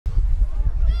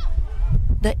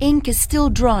The ink is still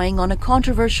drying on a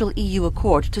controversial EU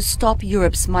accord to stop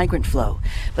Europe's migrant flow.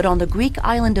 But on the Greek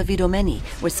island of Idomeni,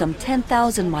 where some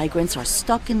 10,000 migrants are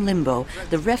stuck in limbo,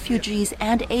 the refugees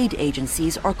and aid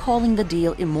agencies are calling the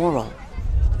deal immoral.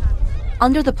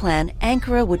 Under the plan,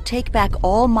 Ankara would take back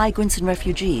all migrants and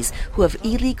refugees who have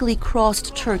illegally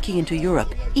crossed Turkey into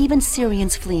Europe, even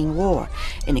Syrians fleeing war.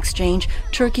 In exchange,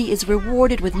 Turkey is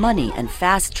rewarded with money and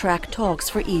fast-track talks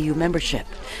for EU membership.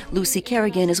 Lucy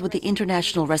Kerrigan is with the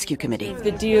International Rescue Committee.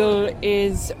 The deal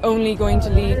is only going to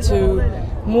lead to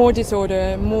more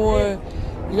disorder, more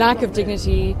lack of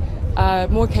dignity,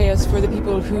 more chaos for the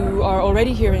people who are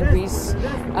already here in Greece,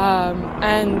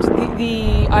 and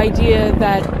the idea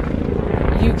that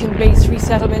you can base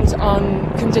resettlement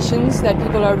on conditions that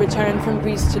people are returned from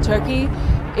Greece to Turkey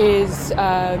is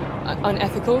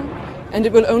unethical, and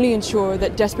it will only ensure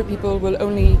that desperate people will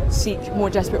only seek more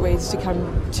desperate ways to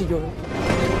come to Europe.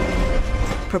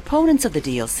 Proponents of the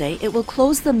deal say it will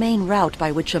close the main route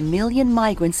by which 1 million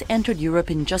migrants entered Europe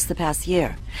in just the past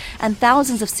year, and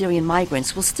thousands of Syrian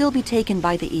migrants will still be taken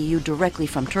by the EU directly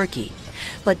from Turkey.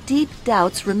 But deep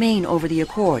doubts remain over the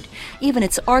accord. Even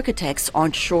its architects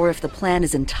aren't sure if the plan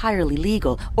is entirely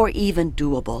legal or even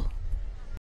doable.